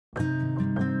Freight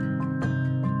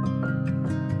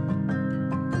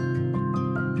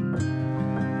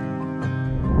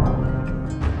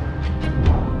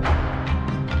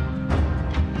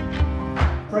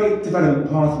development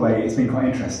pathway has been quite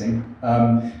interesting.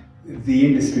 The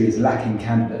industry is lacking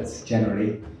candidates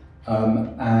generally,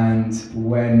 and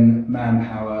when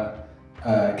Manpower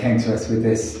came to us with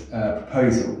this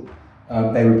proposal,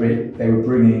 they were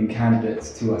bringing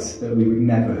candidates to us that we would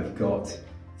never have got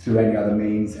through any other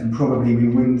means, and probably we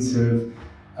wouldn't have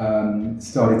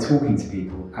started talking to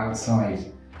people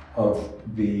outside of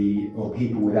or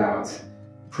people without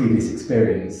previous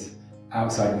experience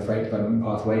outside of the freight development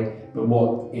pathway. But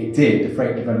what it did, the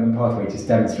freight development pathway just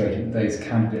demonstrated that those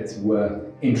candidates were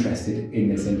interested in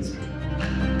this industry.